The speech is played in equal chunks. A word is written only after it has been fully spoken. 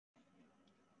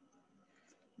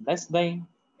Blessed day,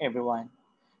 everyone.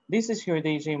 This is your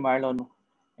DJ Marlon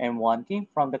M1K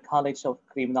from the College of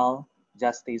Criminal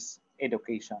Justice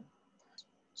Education.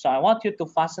 So I want you to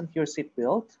fasten your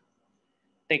seatbelt,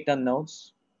 take the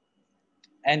notes,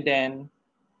 and then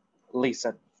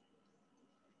listen.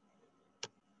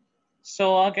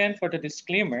 So again, for the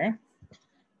disclaimer,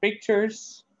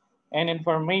 pictures and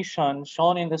information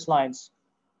shown in the slides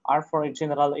are for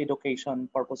general education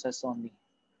purposes only.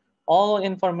 All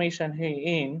information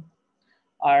herein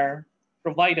are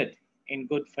provided in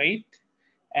good faith,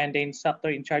 and the instructor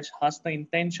in charge has no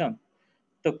intention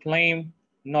to claim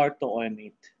nor to earn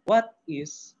it. What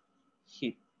is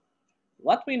heat?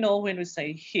 What we know when we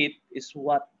say heat is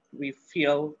what we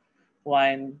feel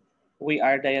when we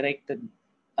are directed,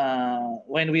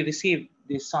 when we receive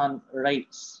the sun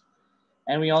rays.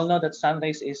 And we all know that sun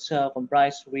rays is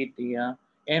comprised with the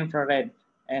infrared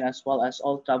and as well as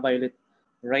ultraviolet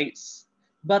rays.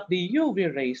 But the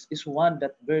UV rays is one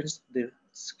that burns the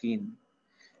skin.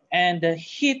 And the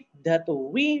heat that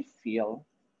we feel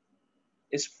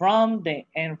is from the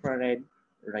infrared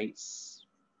rays.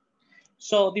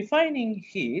 So defining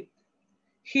heat,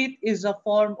 heat is a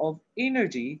form of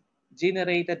energy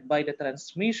generated by the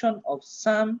transmission of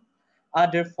some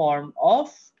other form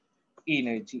of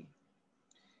energy.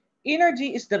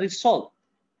 Energy is the result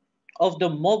of the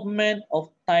movement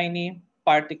of tiny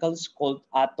particles called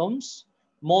atoms,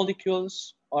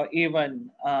 molecules, or even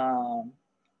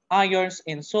ions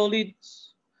in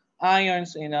solids,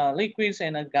 ions in liquids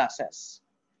and gases.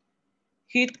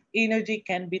 Heat energy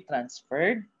can be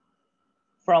transferred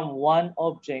from one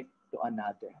object to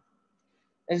another.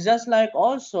 It's just like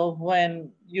also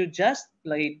when you just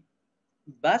played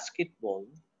basketball,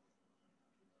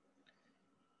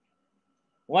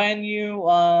 when you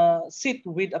sit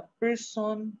with a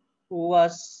person who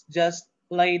was just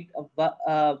played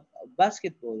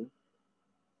basketball,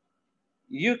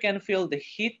 you can feel the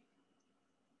heat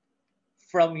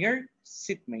from your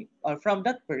seatmate or from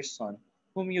that person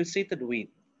whom you seated with,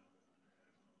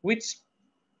 which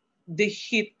the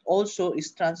heat also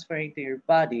is transferring to your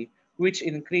body, which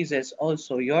increases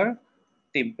also your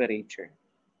temperature.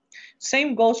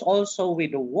 Same goes also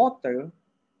with the water,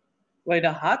 where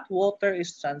the hot water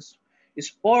is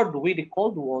poured with the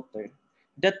cold water.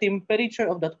 The temperature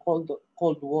of that cold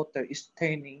water is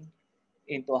turning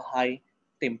into a high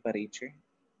temperature.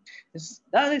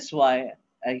 That is why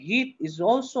a heat is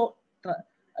also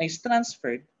is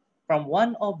transferred from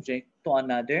one object to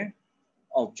another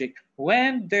object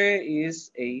when there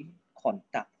is a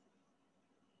contact.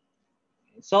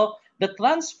 So the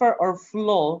transfer or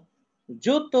flow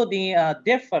due to the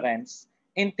difference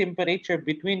in temperature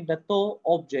between the two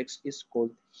objects is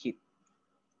called heat.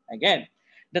 Again,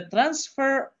 the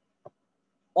transfer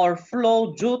or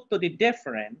flow due to the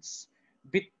difference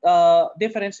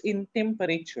in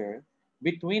temperature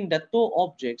between the two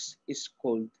objects is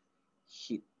called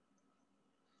heat.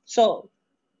 So,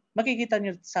 makikita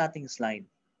nyo sa ating slide,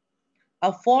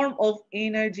 a form of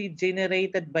energy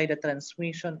generated by the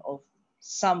transmission of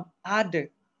some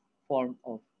other form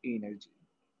of energy.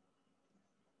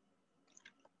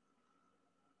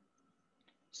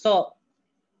 So,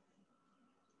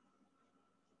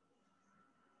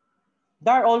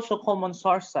 there are also common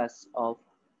sources of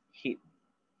heat.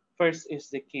 First is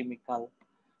the chemical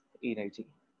energy.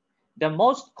 The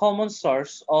most common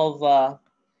source of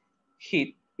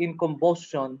heat in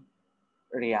combustion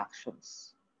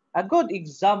reactions. A good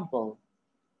example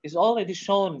is already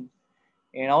shown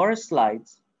in our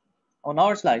slides,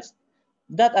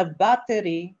 that a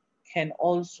battery can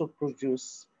also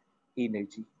produce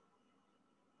energy.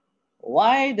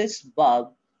 Why this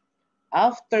bulb,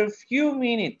 after few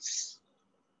minutes,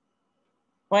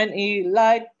 when a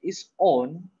light is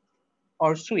on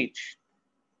or switched,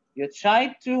 you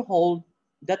try to hold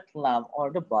that lamp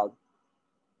or the bulb,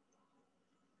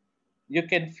 you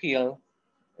can feel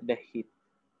the heat.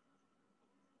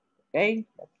 Okay?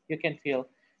 You can feel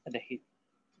the heat.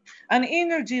 An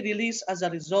energy released as a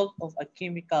result of a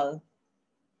chemical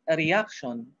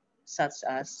reaction such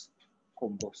as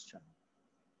combustion.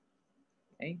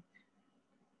 Okay?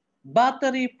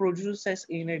 Battery produces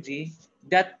energy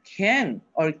that can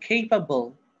or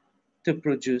capable to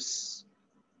produce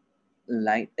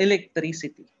light,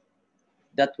 electricity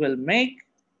that will make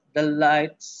the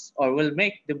lights or will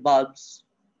make the bulbs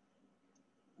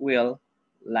will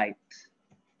light.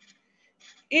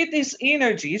 It is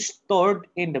energy stored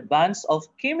in the bands of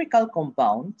chemical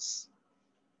compounds,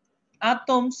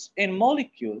 atoms, and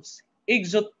molecules,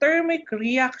 exothermic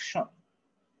reaction.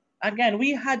 Again, we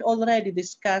had already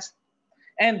discussed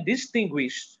and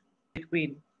distinguished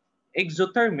between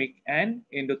exothermic and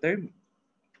endothermic.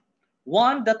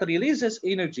 One that releases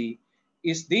energy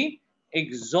is the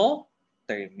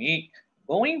exothermic.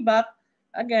 Going back,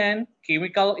 again,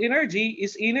 chemical energy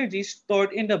is energy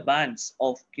stored in the bands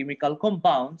of chemical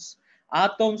compounds,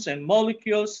 atoms, and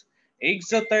molecules,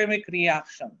 exothermic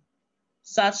reaction,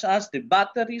 such as the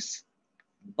batteries,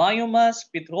 biomass,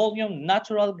 petroleum,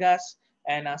 natural gas,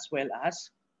 and as well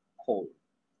as coal.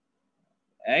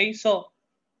 Okay, so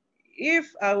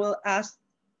if I will ask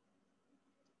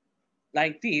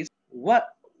like this,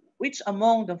 which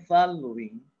among the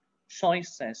following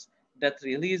choices that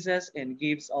releases and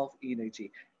gives off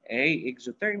energy? A,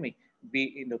 exothermic.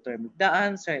 B, endothermic. The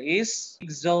answer is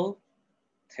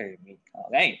exothermic.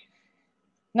 Okay.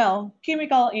 Now,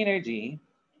 chemical energy,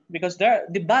 because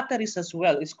the batteries as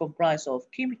well is comprised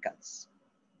of chemicals,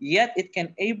 yet it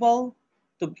can able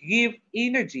to give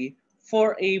energy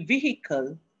for a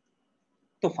vehicle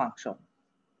to function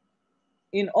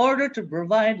in order to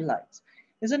provide lights,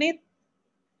 isn't it?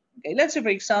 Okay, let's say for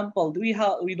example, we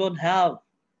don't have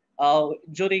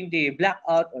during the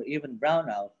blackout or even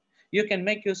brownout, you can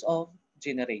make use of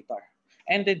generator,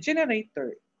 and the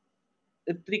generator,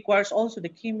 it requires also the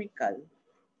chemical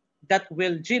that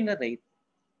will generate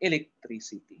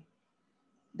electricity.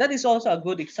 That is also a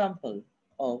good example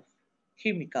of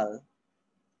chemical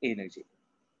energy.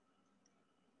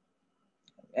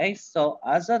 Okay, so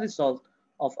as a result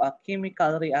of a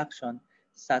chemical reaction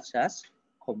such as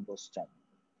combustion.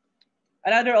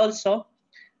 Another also,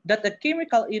 that the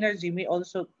chemical energy may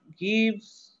also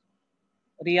gives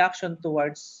reaction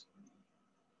towards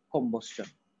combustion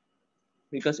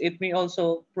because it may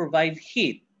also provide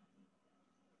heat.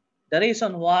 The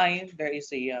reason why there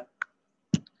is a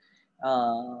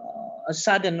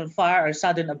sudden fire or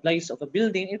sudden blaze of a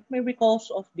building, it may be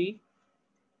because of the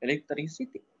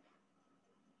electricity.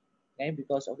 Okay,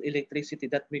 because of electricity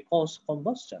that may cause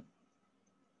combustion.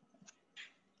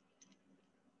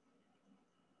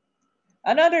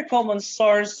 Another common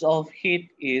source of heat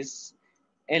is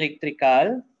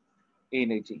electrical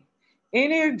energy.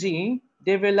 Energy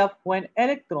developed when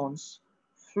electrons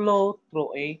flow through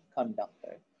a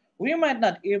conductor. We might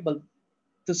not be able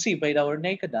to see by our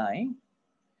naked eye,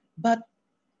 but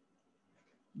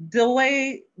the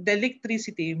way the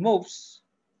electricity moves,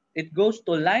 it goes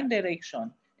to line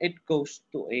direction, it goes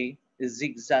to a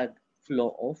zigzag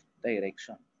flow of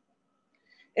direction.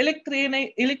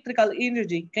 Electrical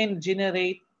energy can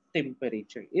generate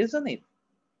temperature, isn't it?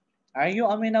 Are you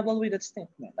amenable with that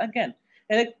statement? Again,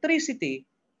 electricity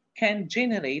can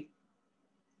generate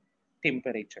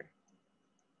temperature.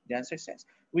 The answer says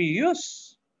we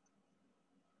use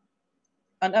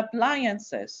an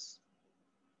appliances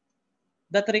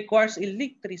that requires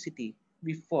electricity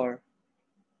before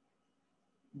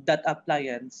that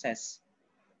appliances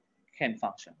can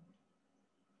function.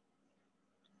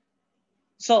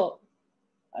 So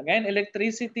again,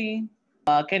 electricity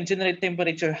can generate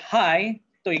temperature high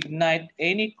to ignite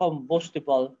any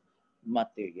combustible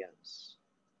materials.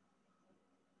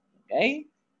 Okay?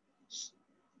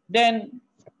 Then,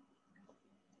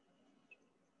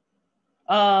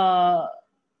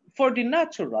 for the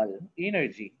natural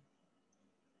energy,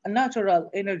 a natural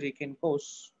energy can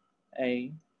cause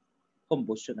a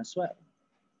combustion as well.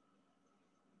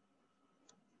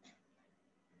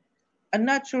 A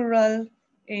natural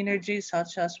energy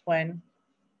such as when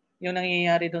yung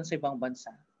nangyayari doon sa ibang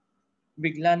bansa,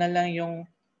 bigla na lang yung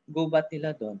gubat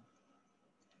nila doon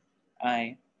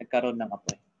ay nagkaroon ng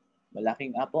apoy.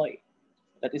 Malaking apoy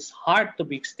that is hard to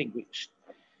be extinguished.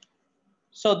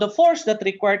 So the force that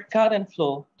required current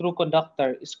flow through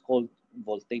conductor is called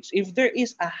voltage. If there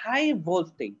is a high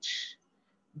voltage,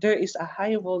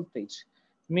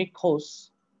 may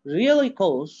really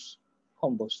cause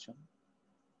combustion.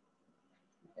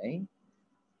 Okay?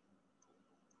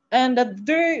 And that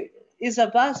there is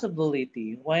a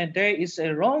possibility when there is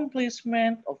a wrong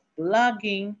placement of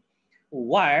plugging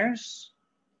wires,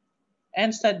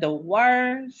 instead the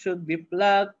wire should be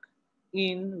plugged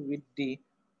in with the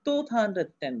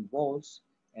 210 volts,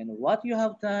 and what you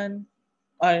have done,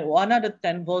 or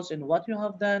 110 volts, and what you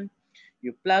have done,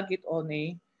 you plug it on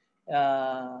a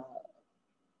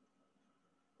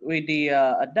with the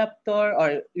adapter,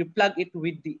 or you plug it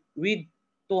with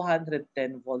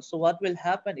 210 volts. So what will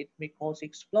happen? It may cause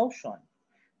explosion.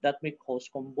 That may cause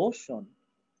combustion.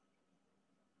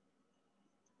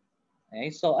 Okay,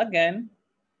 so again,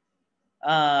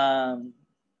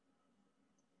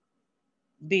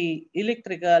 the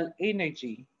electrical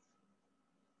energy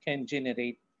can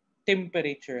generate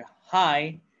temperature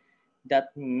high that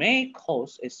may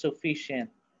cause a sufficient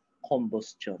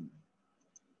combustion.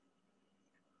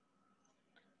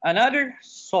 Another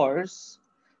source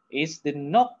is the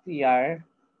nuclear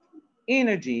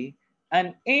energy,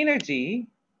 an energy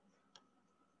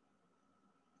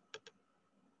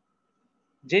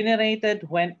generated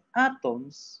when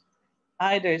atoms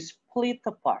either split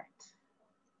apart.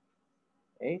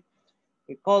 Okay?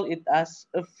 We call it as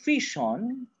a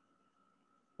fission.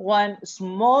 One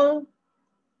small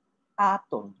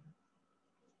atom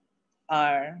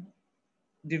are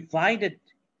divided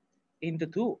into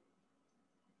two.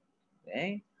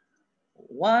 Okay?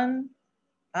 One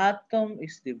atom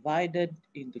is divided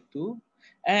into two,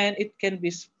 and it can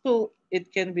be split,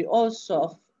 it can be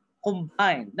also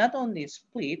combined, not only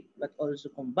split but also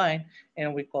combined,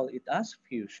 and we call it as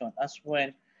fusion, as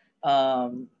when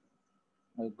um,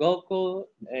 Goku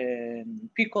and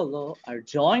Piccolo are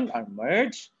joined, are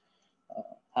merged,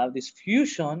 have this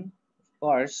fusion. Of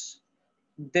course,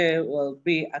 there will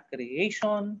be a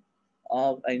creation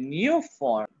of a new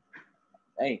form.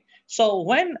 Okay. So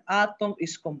when atom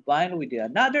is combined with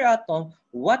another atom,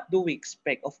 what do we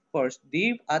expect? Of course,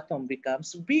 the atom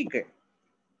becomes bigger.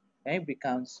 Okay,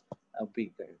 becomes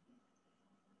bigger.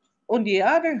 On the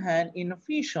other hand, in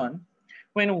fission,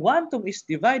 when one atom is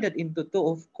divided into two,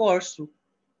 of course,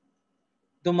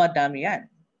 dumadami yan.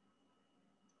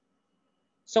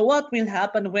 So what will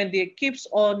happen when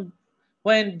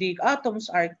when the atoms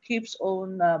are keeps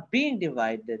on being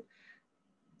divided?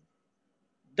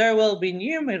 There will be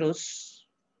numerous,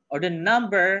 or the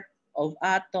number of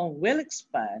atoms will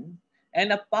expand,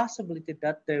 and a possibility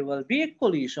that there will be a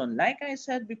collision. Like I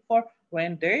said before,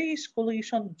 when there is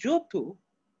collision due to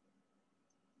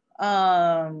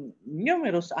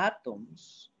numerous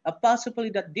atoms, a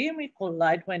possibility that they may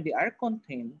collide when they are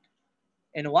contained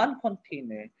in one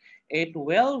container, it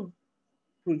will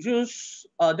produce,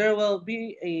 there will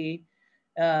be a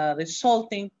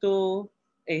resulting to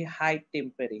a high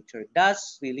temperature,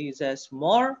 thus releases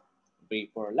more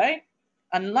vapor. Like,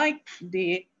 unlike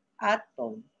the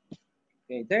atom,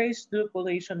 okay, there is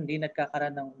circulation, di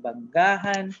nagkakaroon ng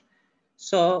banggahan,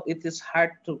 so it is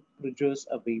hard to produce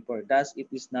a vapor, thus it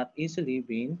is not easily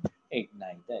being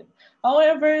ignited.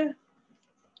 However,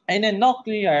 in a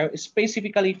nuclear,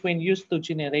 specifically when used to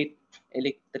generate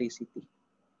electricity,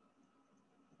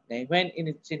 okay, when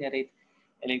it generates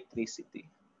electricity.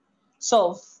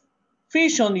 So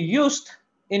fission used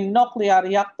in nuclear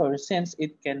reactors since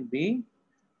it can be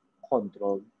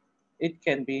controlled. It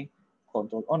can be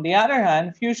controlled. On the other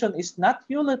hand, fusion is not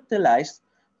utilized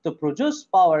to produce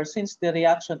power since the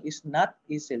reaction is not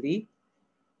easily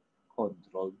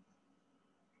controlled.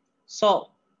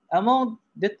 So among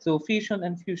the two, fission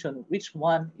and fusion, which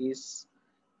one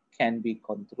can be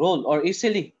controlled or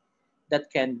easily that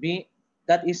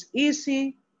is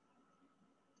easy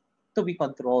to be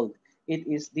controlled? It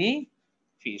is the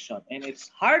fission, and it's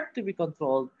hard to be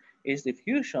controlled is the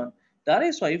fusion. That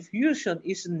is why fusion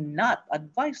is not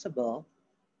advisable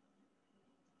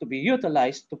to be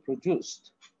utilized to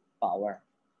produce power.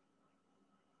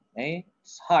 Okay?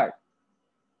 It's hard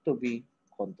to be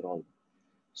controlled.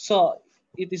 So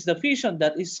it is the fission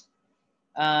that is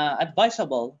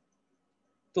advisable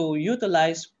to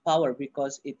utilize power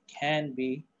because it can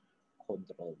be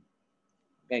controlled.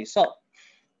 Okay, so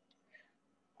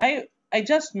I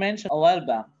just mentioned a while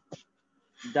back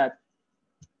that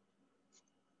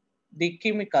the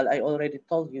chemical, I already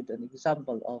told you an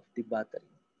example of the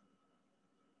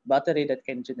battery that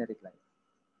can generate light,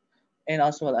 and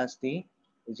as well as the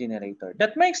generator.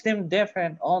 That makes them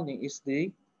different only is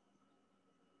the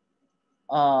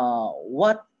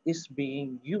what is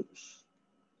being used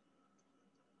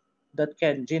that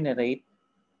can generate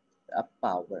a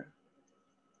power.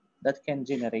 That can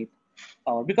generate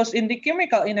power. Because in the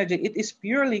chemical energy, it is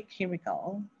purely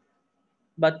chemical,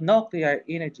 but nuclear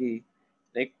energy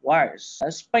requires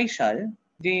a spatial.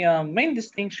 The main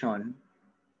distinction,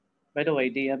 by the way,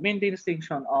 the main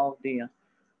distinction of the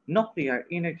nuclear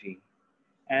energy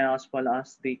and as well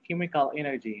as the chemical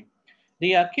energy.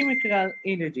 The chemical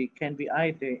energy can be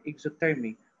either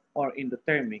exothermic or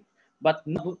endothermic, but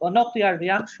nuclear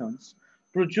reactions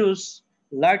produce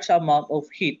large amount of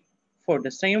heat. For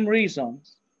the same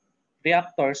reasons,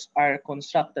 reactors are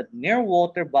constructed near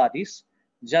water bodies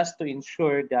just to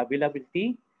ensure the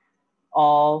availability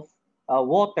of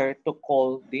water to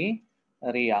cool the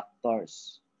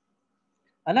reactors.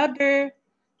 Another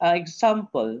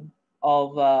example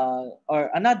of or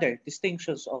another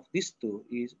distinctions of these two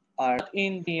are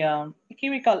in the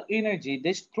chemical energy,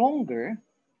 the stronger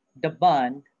the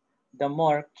bond, the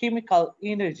more chemical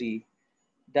energy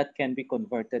that can be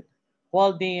converted,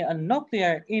 while the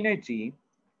nuclear energy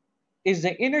is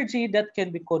the energy that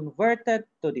can be converted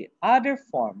to the other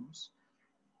forms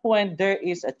when there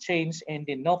is a change in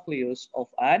the nucleus of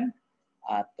an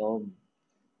atom.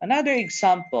 Another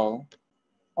example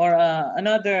or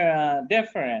another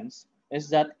difference is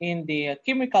that in the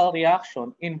chemical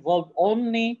reaction involve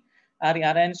only a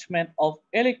rearrangement of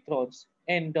electrons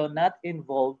and do not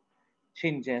involve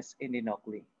changes in the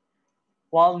nuclei.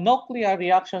 While nuclear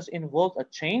reactions involve a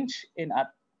change in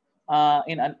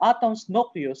an atom's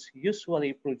nucleus,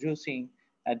 usually producing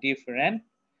a different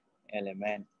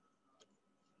element.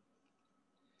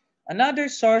 Another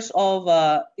source of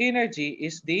energy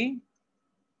is the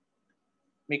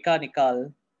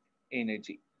mechanical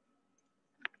energy.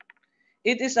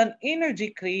 It is an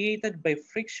energy created by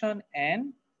friction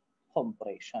and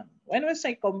compression. When we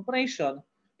say compression,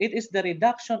 it is the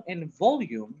reduction in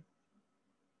volume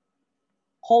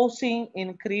causing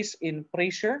increase in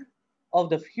pressure of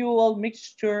the fuel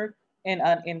mixture in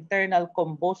an internal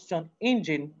combustion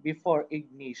engine before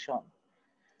ignition,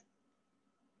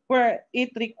 where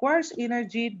it requires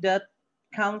energy that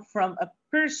comes from a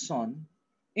person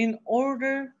in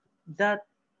order that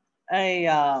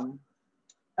a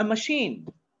machine,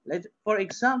 for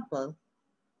example,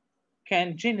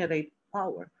 can generate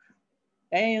power.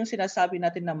 Kaya yung sinasabi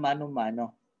natin na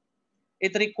mano-mano.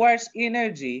 It requires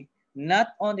energy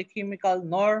not on the chemical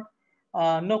nor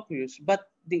nucleus, but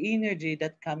the energy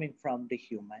that coming from the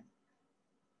human.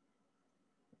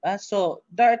 So,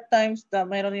 there are times na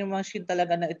mayroon yung machine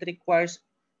talaga na it requires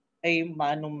a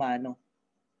mano-mano.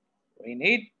 We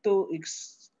need to,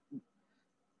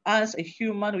 as a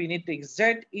human, we need to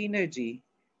exert energy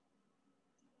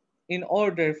in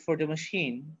order for the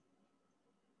machine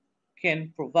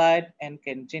can provide and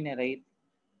can generate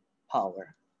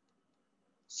power.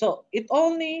 So, it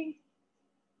only,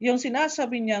 yung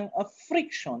sinasabi niyang a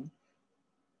friction,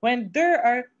 when there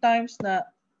are times na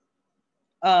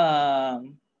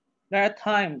there are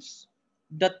times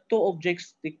that two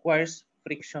objects requires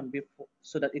friction before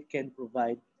so that it can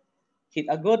provide heat.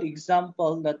 A good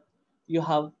example that you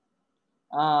have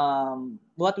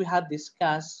what we have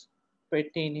discussed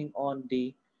pertaining on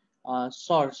the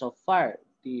source of fire,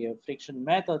 the friction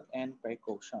method and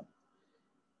percussion.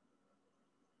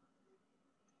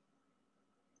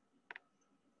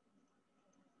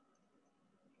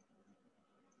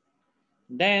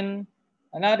 Then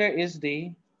another is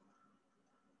the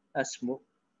smoke.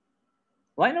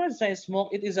 Why not say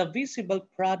smoke? It is a visible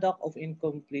product of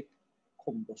incomplete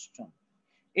combustion.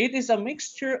 It is a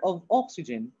mixture of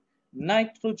oxygen,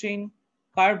 nitrogen,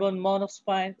 carbon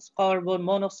monoxide,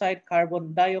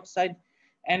 carbon dioxide,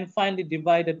 and finely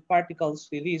divided particles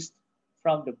released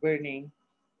from the burning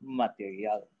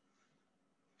material.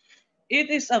 It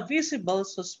is a visible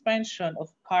suspension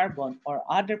of carbon or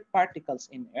other particles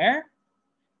in air,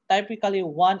 typically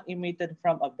one emitted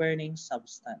from a burning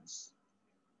substance.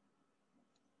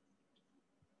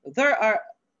 There are,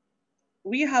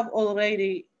 we have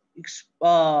already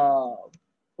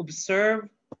observed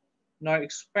nor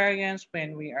experienced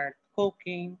when we are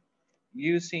cooking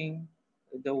using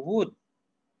the wood.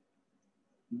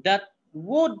 That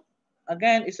wood,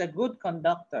 again, is a good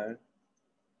conductor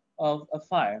of a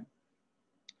fire.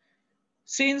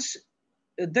 Since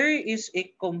there is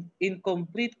a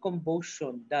incomplete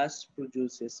combustion, thus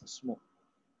produces smoke.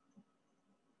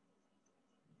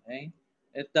 Okay?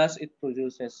 It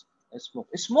produces a smoke.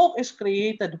 Smoke is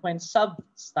created when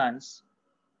substance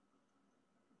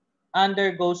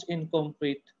undergoes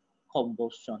incomplete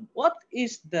combustion. What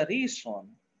is the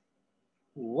reason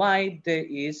why there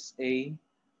is a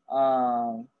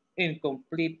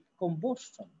incomplete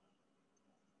combustion?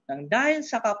 Nang dahil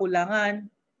sa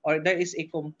kakulangan or there is a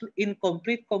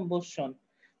incomplete combustion,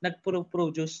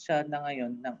 nagpro-produce siya na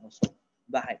ngayon ng usok.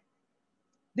 Bakit?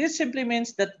 This simply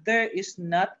means that there is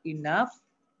not enough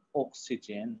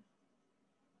oxygen.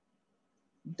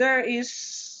 There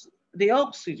is the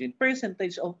oxygen,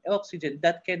 percentage of oxygen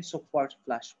that can support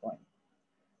flashpoint.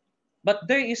 But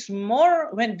there is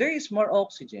more, when there is more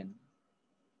oxygen,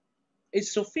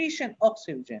 it's sufficient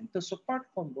oxygen to support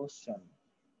combustion.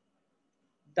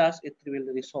 Thus, it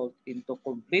will result into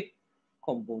complete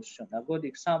combustion. A good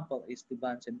example is the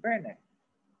Bunsen burner.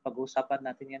 Pag-usapan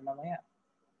natin yan mamaya.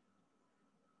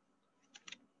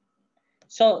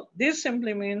 So, this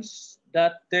simply means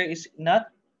that there is not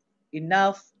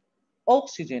enough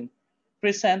oxygen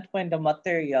present when the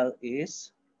material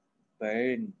is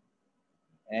burned.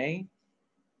 Okay?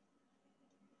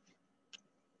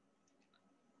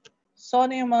 So,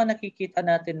 ano yung mga nakikita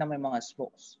natin na may mga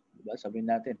smokes? Diba?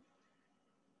 Sabihin natin,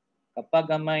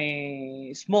 kapag may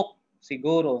smoke,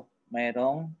 siguro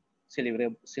mayroong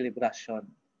celebration.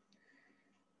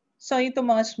 So, itong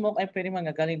mga smoke ay pwede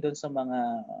manggagaling doon sa mga,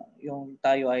 yung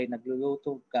tayo ay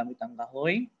nagluluto gamit ang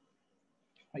kahoy.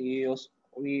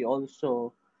 We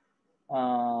also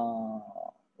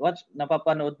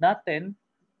napapanood natin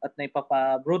at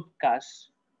naipapa-broadcast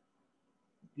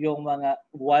yung mga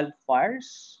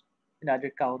wildfires in other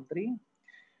country.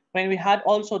 When we had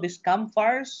also these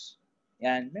campfires,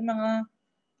 yan, may mga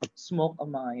smoke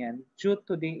ang mga yan due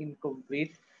to the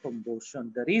incomplete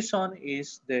combustion. The reason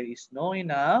is there is no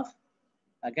enough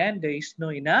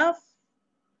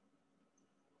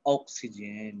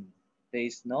oxygen. There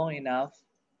is no enough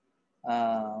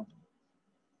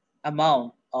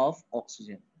amount of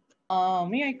oxygen.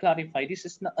 May I clarify? This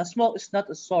is not a smoke is not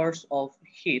a source of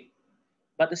heat,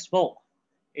 but a smoke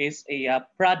is a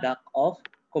product of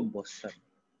combustion.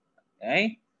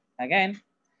 Okay. Again,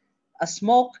 a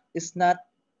smoke is not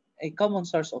a common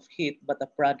source of heat, but a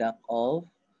product of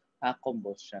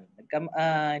combustion.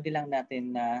 Hindi lang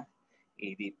natin na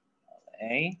edit.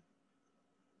 Okay.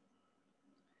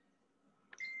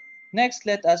 Next,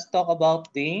 let us talk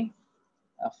about the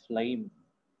flame.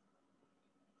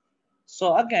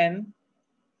 So again,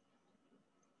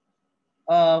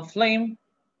 flame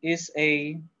is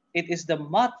it is the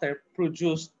matter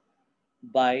produced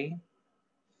by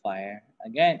fire.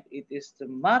 Again, it is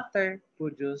the matter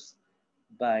produced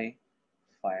by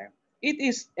fire. It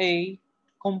is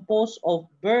composed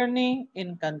of burning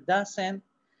incandescent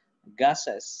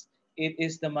gases. It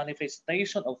is the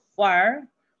manifestation of fire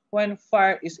when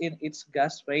fire is in its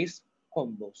gas phase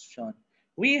combustion.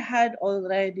 We had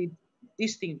already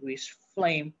distinguished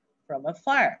flame from a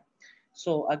fire.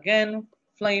 So again,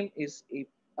 flame is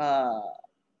a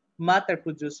matter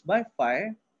produced by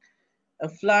fire, a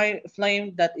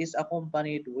flame that is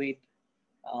accompanied with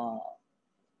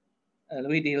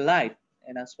the light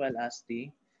and as well as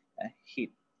the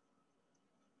heat.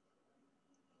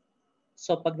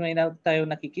 So pag may tayo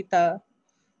nakikita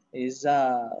is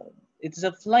it's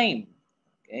a flame,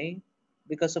 okay?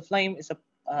 Because a flame is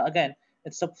again,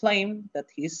 it's a flame that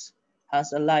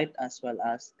has a light as well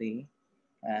as the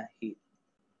heat.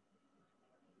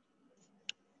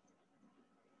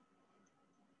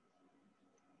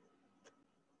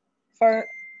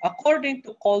 According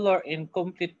to color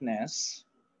incompleteness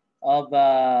of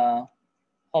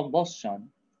combustion,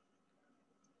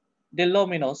 the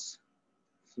luminous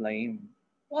flame.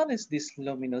 What is this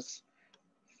luminous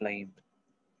flame?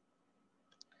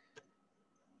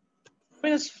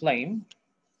 Luminous flame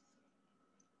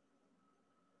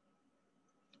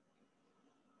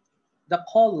the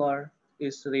color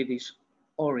is reddish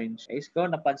orange. Siguro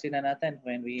napansin na natin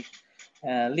when we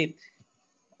lit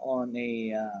on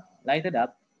a lighted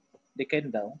up the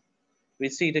candle, we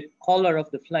see the color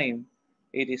of the flame.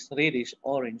 It is reddish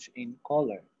orange in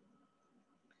color.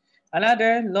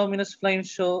 Another luminous flame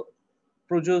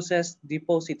produces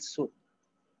deposit soot.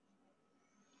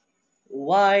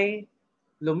 Why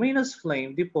luminous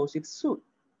flame deposits soot?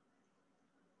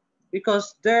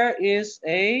 Because there is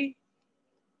a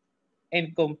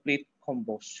incomplete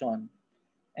combustion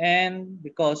and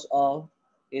because of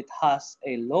it has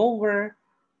a lower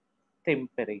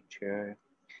temperature.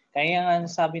 Kaya nga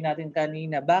sabi natin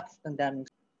kanina, bakit ang daming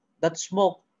that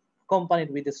smoke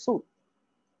accompanied with the soot?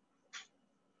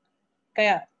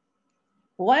 Kaya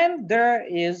when there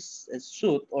is a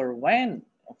soot or when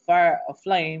a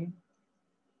flame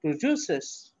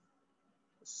produces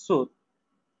soot,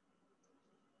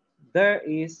 there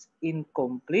is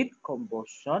incomplete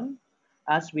combustion.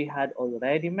 As we had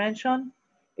already mentioned,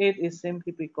 it is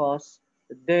simply because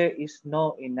there is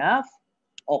no enough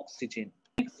oxygen.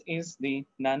 Next is the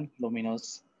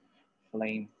non-luminous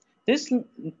flame. This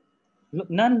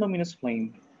non-luminous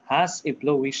flame has a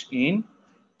bluish in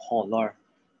color.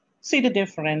 See the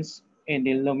difference in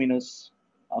the luminous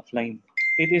flame.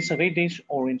 It is reddish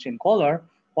orange in color,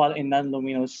 while a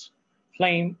non-luminous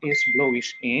flame is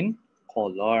bluish in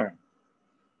color.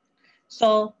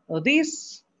 So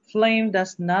this flame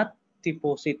does not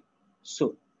deposit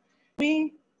soot.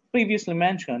 We previously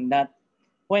mentioned that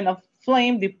when a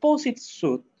flame deposits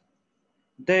soot,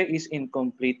 there is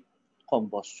incomplete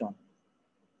combustion.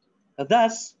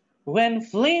 Thus, when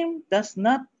flame does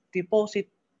not deposit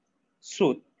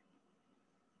soot,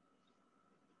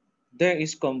 there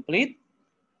is complete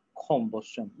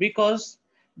combustion because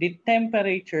the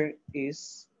temperature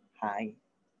is high.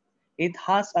 It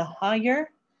has a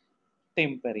higher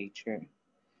temperature.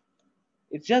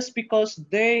 It's just because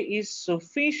there is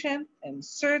sufficient and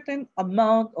certain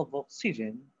amount of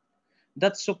oxygen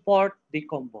that support the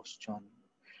combustion.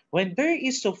 When there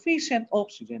is sufficient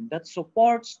oxygen that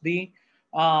supports the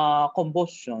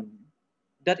combustion,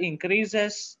 that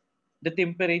increases the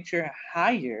temperature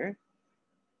higher,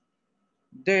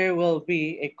 there will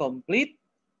be a complete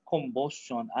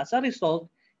combustion. As a result,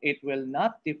 it will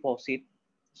not deposit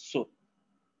soot.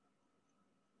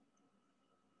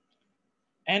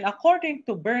 And according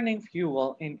to burning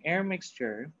fuel in air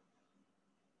mixture,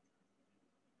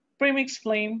 premix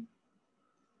flame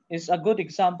is a good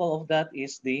example of that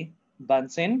is the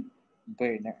Bunsen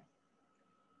burner.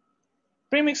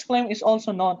 Premix flame is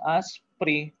also known as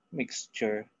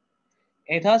pre-mixture.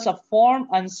 It has a form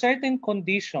under certain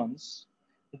conditions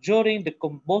during the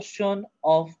combustion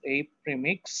of a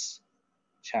premix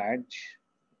charge.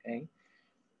 Okay?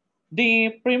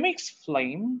 The premix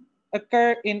flame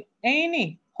occur in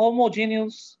any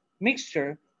homogeneous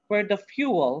mixture where the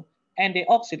fuel and the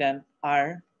oxidant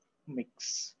are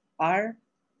mixed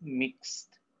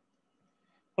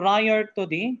prior to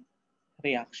the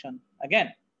reaction.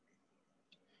 Again,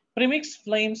 premix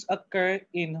flames occur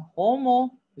in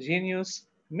homogeneous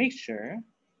mixture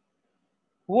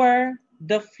where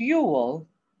the fuel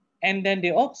and then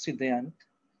the oxidant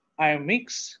are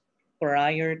mixed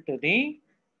prior to the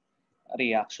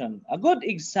reaction. A good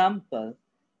example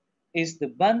is the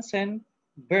Bunsen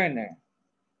burner.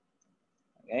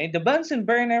 Okay? The Bunsen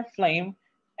burner flame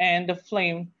and the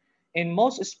flame in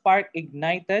most spark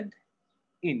ignited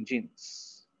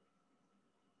engines.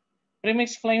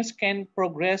 Premix flames can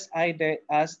progress either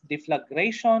as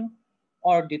deflagration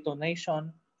or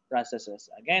detonation processes.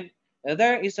 Again,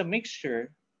 there is a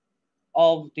mixture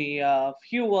of the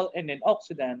fuel and an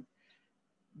oxidant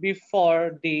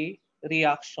before the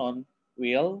reaction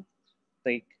will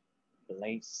take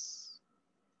place.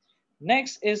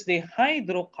 Next is the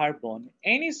hydrocarbon,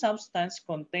 any substance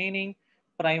containing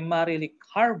primarily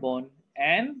carbon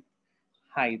and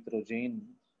hydrogen.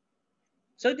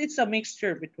 So it's a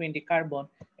mixture between the carbon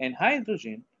and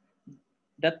hydrogen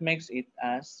that makes it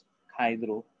as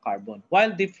hydrocarbon.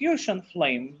 While diffusion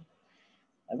flame,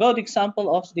 a good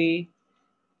example of the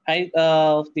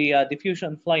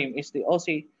diffusion flame is the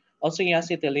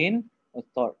oxyacetylene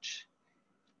torch.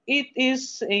 It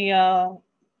is a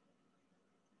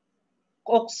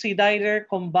oxidizer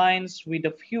combines with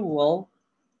the fuel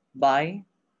by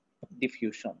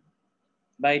diffusion.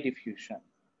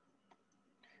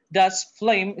 Thus,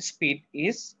 flame speed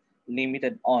is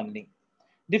limited only.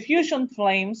 Diffusion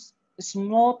flames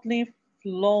smoothly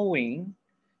flowing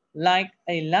like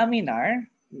a laminar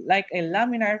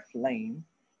flame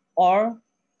or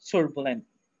turbulent.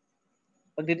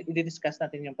 Pag i-discuss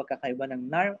natin yung pagkakaiba ng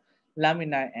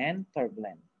laminar and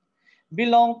turbulent.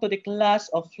 Belong to the class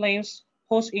of flames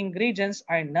whose ingredients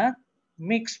are not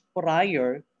mixed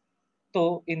prior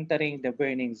to entering the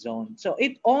burning zone. So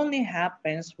it only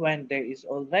happens when there is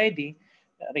already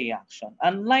a reaction.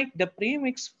 Unlike the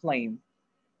premix flame,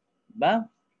 ba?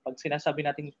 Pag sinasabi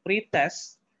natin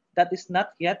pre-test, that is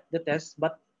not yet the test,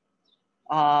 but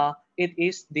it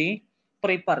is the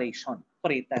preparation,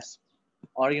 pre-test.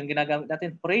 Or yung ginagamit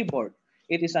natin, pre-board.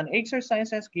 It is an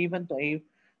exercises given to a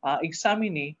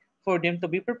examinee for them to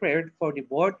be prepared for the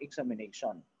board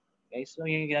examination. Okay, so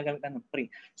yung ginagamit ng pre.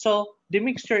 So the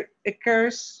mixture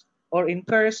occurs or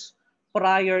incurs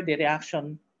prior the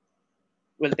reaction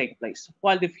will take place.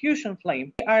 While the fusion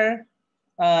flame are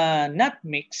not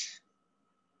mixed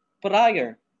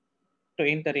prior to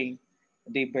entering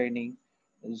the burning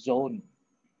zone.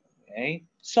 Okay,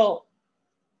 so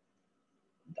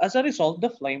as a result, the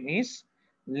flame is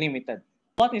limited.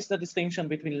 What is the distinction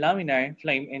between laminar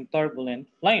flame and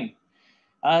turbulent flame?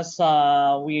 As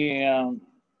we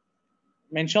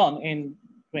mentioned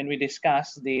when we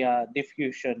discussed the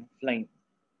diffusion flame.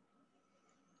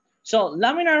 So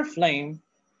laminar flame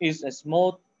is a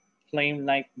smooth flame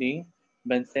like the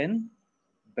Bunsen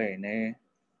burner.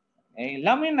 Okay.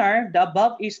 Laminar, the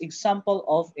above is example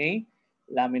of a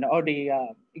laminar or the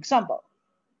example.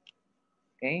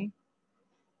 Okay.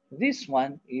 This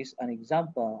one is an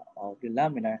example of the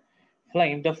laminar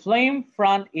flame. The flame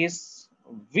front is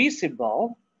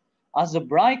visible as a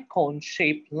bright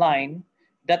cone-shaped line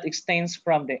that extends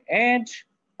from the edge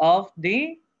of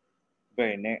the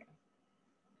burner.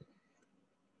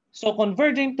 So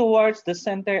converging towards the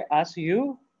center as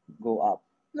you go up.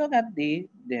 Look at the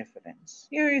difference.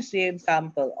 Here is the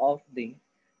example of the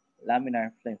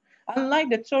laminar flame. Unlike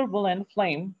the turbulent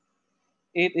flame,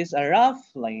 it is a rough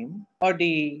flame or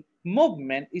the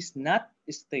movement is not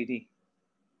steady.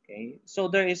 Okay, so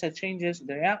there is a changes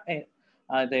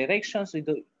directions.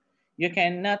 You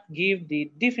cannot give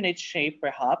the definite shape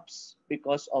perhaps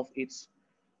because of its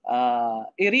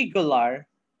irregular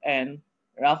and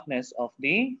roughness of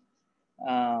the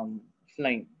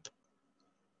flame.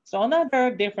 So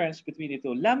another difference between the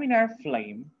two, laminar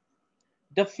flame,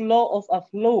 the flow of a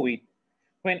fluid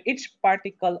when each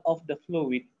particle of the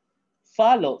fluid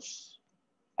follows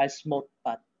a smooth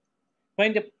path.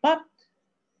 When the path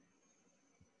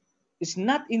is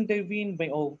not intervened by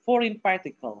a foreign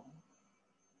particle,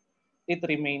 it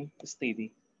remain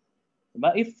steady.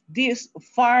 Diba? If this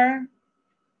fire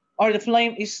or the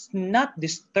flame is not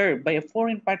disturbed by a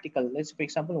foreign particle, let's say for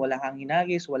example, wala kang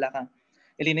hinagis, wala kang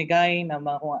ilinigay na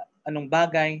mga kung anong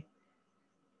bagay,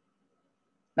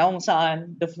 na kung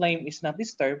saan the flame is not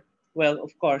disturbed, well,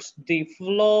 of course, the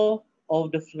flow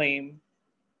of the flame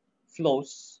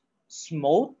flows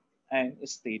smooth and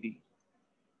steady.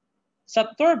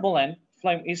 Sa turbulent,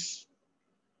 flame is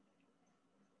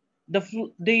the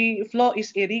flow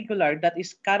is irregular, that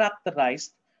is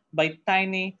characterized by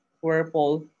tiny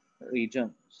whirlpool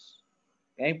regions.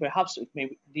 Okay, perhaps it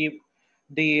may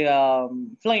the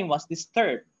flame was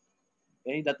disturbed.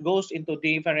 Okay, that goes into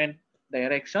different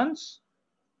directions.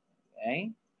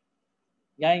 Okay,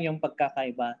 yan yung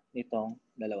pagkakaiba nitong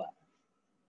dalawa.